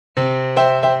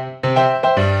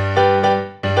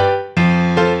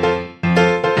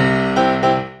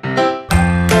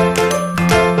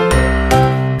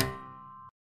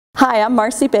Hi, I'm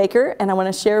Marci Baker, and I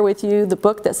want to share with you the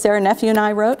book that Sarah Nephew and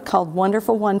I wrote called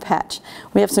Wonderful One Patch.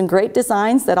 We have some great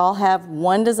designs that all have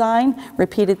one design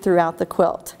repeated throughout the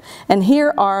quilt. And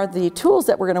here are the tools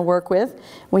that we're going to work with.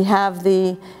 We have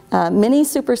the Mini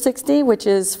Super 60, which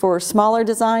is for smaller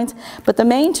designs, but the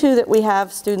main two that we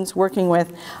have students working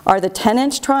with are the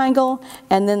 10-inch triangle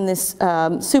and then this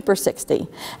Super 60.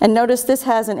 And notice this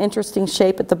has an interesting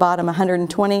shape at the bottom,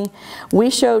 120. We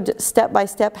showed step by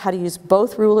step how to use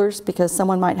both rulers because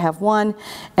someone might have one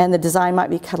and the design might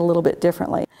be cut a little bit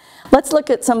differently. Let's look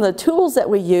at some of the tools that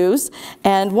we use,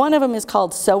 and one of them is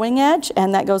called sewing edge,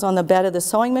 and that goes on the bed of the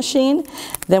sewing machine.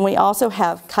 Then we also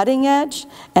have cutting edge,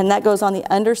 and that goes on the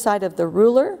underside of the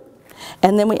ruler.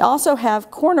 And then we also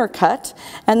have corner cut,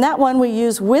 and that one we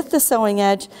use with the sewing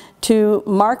edge to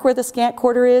mark where the scant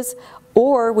quarter is,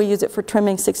 or we use it for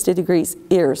trimming 60 degrees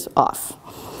ears off.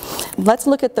 Let's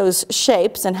look at those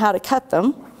shapes and how to cut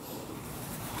them.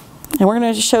 And we're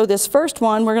going to show this first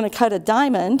one. We're going to cut a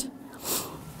diamond.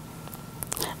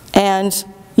 And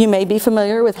you may be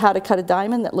familiar with how to cut a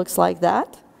diamond that looks like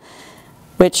that,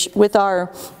 which with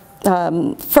our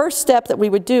first step that we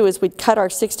would do is we'd cut our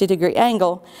 60-degree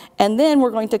angle, and then we're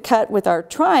going to cut with our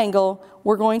triangle.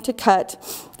 We're going to cut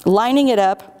lining it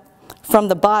up from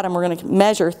the bottom. We're going to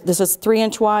measure. This is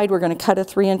 3-inch wide. We're going to cut a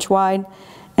 3-inch wide.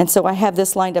 And so I have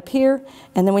this lined up here,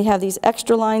 and then we have these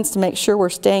extra lines to make sure we're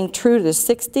staying true to the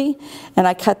 60, and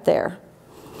I cut there.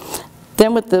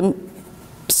 Then with the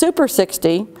Super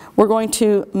 60, we're going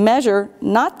to measure,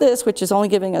 not this, which is only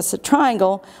giving us a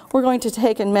triangle, we're going to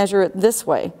take and measure it this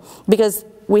way, because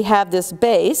we have this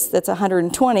base that's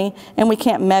 120, and we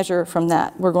can't measure from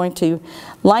that. We're going to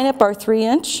line up our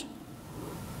 3-inch.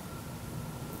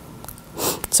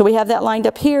 So we have that lined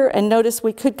up here, and notice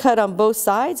we could cut on both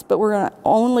sides, but we're going to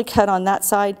only cut on that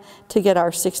side to get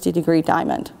our 60-degree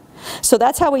diamond. So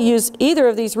that's how we use either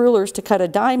of these rulers to cut a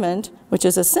diamond, which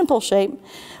is a simple shape.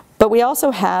 But we also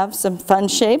have some fun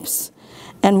shapes,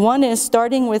 and one is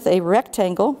starting with a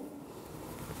rectangle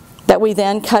that we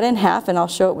then cut in half, and I'll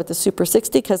show it with the Super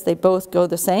 60 because they both go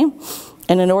the same.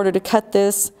 And in order to cut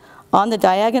this on the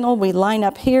diagonal, we line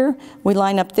up here, we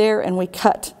line up there, and we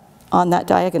cut on that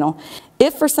diagonal.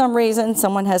 If for some reason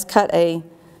someone has cut a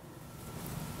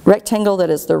rectangle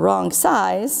that is the wrong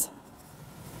size,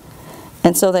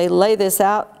 and so they lay this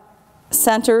out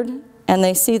centered, and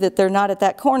they see that they're not at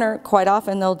that corner, quite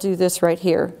often they'll do this right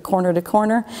here, corner to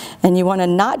corner, and you want to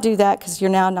not do that because you're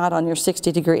now not on your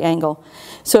 60-degree angle.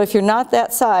 So if you're not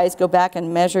that size, go back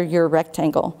and measure your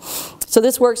rectangle. So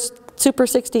this works, Super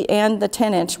 60 and the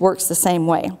 10-inch works the same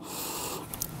way.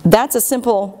 That's a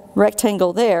simple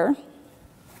rectangle there,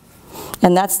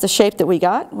 and that's the shape that we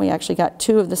got. We actually got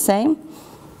two of the same.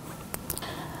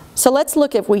 So let's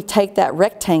look if we take that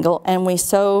rectangle and we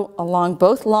sew along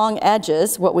both long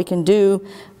edges, what we can do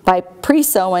by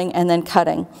pre-sewing and then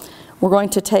cutting. We're going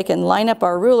to take and line up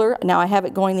our ruler. Now I have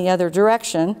it going the other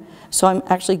direction, so I'm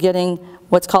actually getting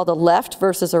what's called a left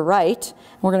versus a right.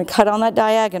 We're going to cut on that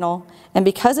diagonal, and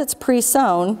because it's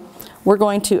pre-sewn, we're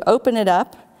going to open it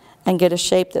up and get a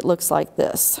shape that looks like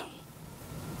this.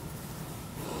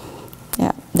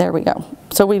 Yeah, there we go.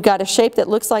 So we've got a shape that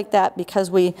looks like that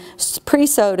because we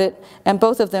pre-sewed it, and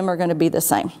both of them are going to be the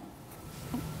same.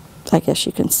 I guess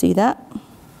you can see that.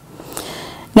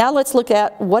 Now let's look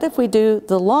at what if we do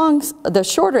the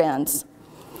shorter ends.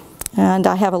 And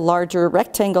I have a larger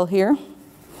rectangle here.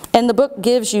 And the book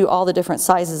gives you all the different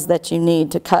sizes that you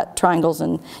need to cut triangles,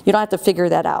 and you don't have to figure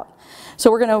that out.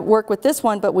 So we're going to work with this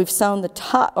one, but we've sewn the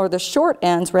top or the short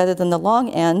ends rather than the long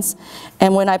ends.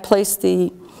 And when I place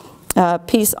the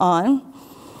piece on,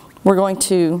 we're going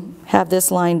to have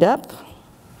this lined up,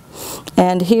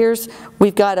 and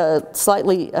we've got a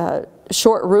slightly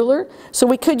short ruler, so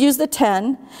we could use the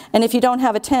 10, and if you don't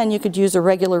have a 10 you could use a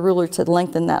regular ruler to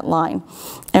lengthen that line.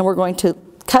 And we're going to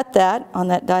cut that on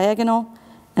that diagonal,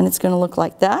 and it's going to look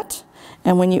like that.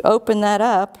 And when you open that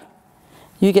up,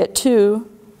 you get two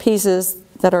pieces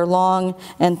that are long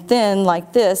and thin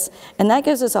like this, and that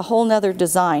gives us a whole nother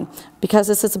design. Because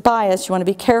this is biased, you want to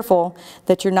be careful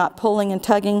that you're not pulling and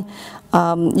tugging.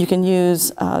 You can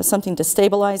use something to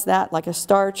stabilize that, like a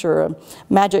starch or a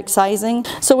magic sizing.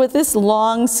 So with this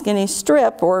long skinny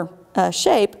strip or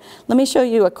shape, let me show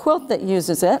you a quilt that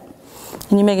uses it.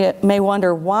 And you may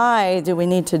wonder, why do we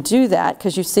need to do that?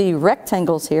 Because you see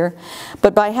rectangles here.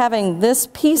 But by having this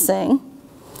piecing,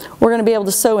 we're going to be able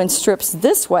to sew in strips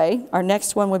this way. Our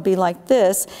next one would be like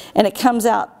this, and it comes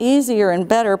out easier and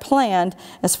better planned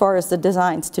as far as the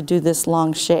designs to do this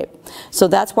long shape. So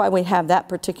that's why we have that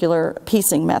particular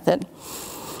piecing method.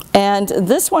 And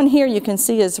this one here you can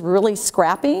see is really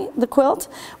scrappy, the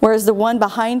quilt, whereas the one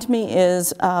behind me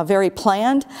is very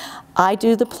planned. I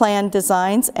do the planned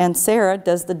designs and Sarah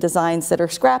does the designs that are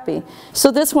scrappy.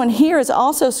 So this one here is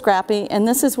also scrappy, and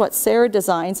this is what Sarah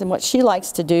designs and what she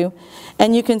likes to do.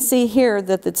 And you can see here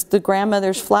that it's the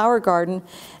grandmother's flower garden,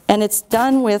 and it's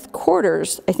done with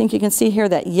quarters. I think you can see here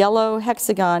that yellow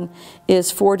hexagon is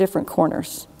 4 different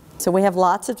corners. So we have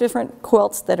lots of different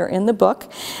quilts that are in the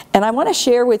book, and I want to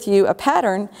share with you a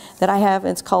pattern that I have.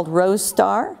 It's called Rose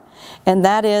Star, and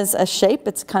that is a shape.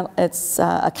 It's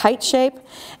a kite shape,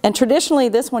 and traditionally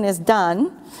this one is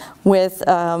done with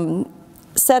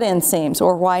set-in seams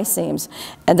or Y seams.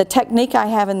 And the technique I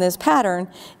have in this pattern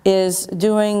is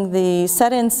doing the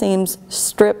set-in seams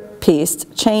strip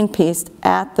pieced, chain pieced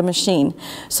at the machine.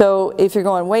 So if you're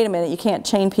going, wait a minute, you can't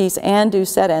chain piece and do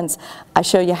set-ins, I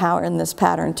show you how in this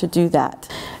pattern to do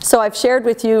that. So I've shared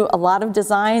with you a lot of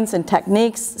designs and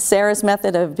techniques, Sarah's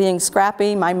method of being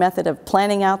scrappy, my method of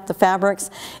planning out the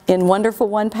fabrics in Wonderful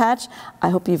One Patch. I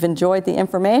hope you've enjoyed the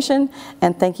information,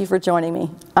 and thank you for joining me.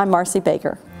 I'm Marci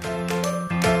Baker.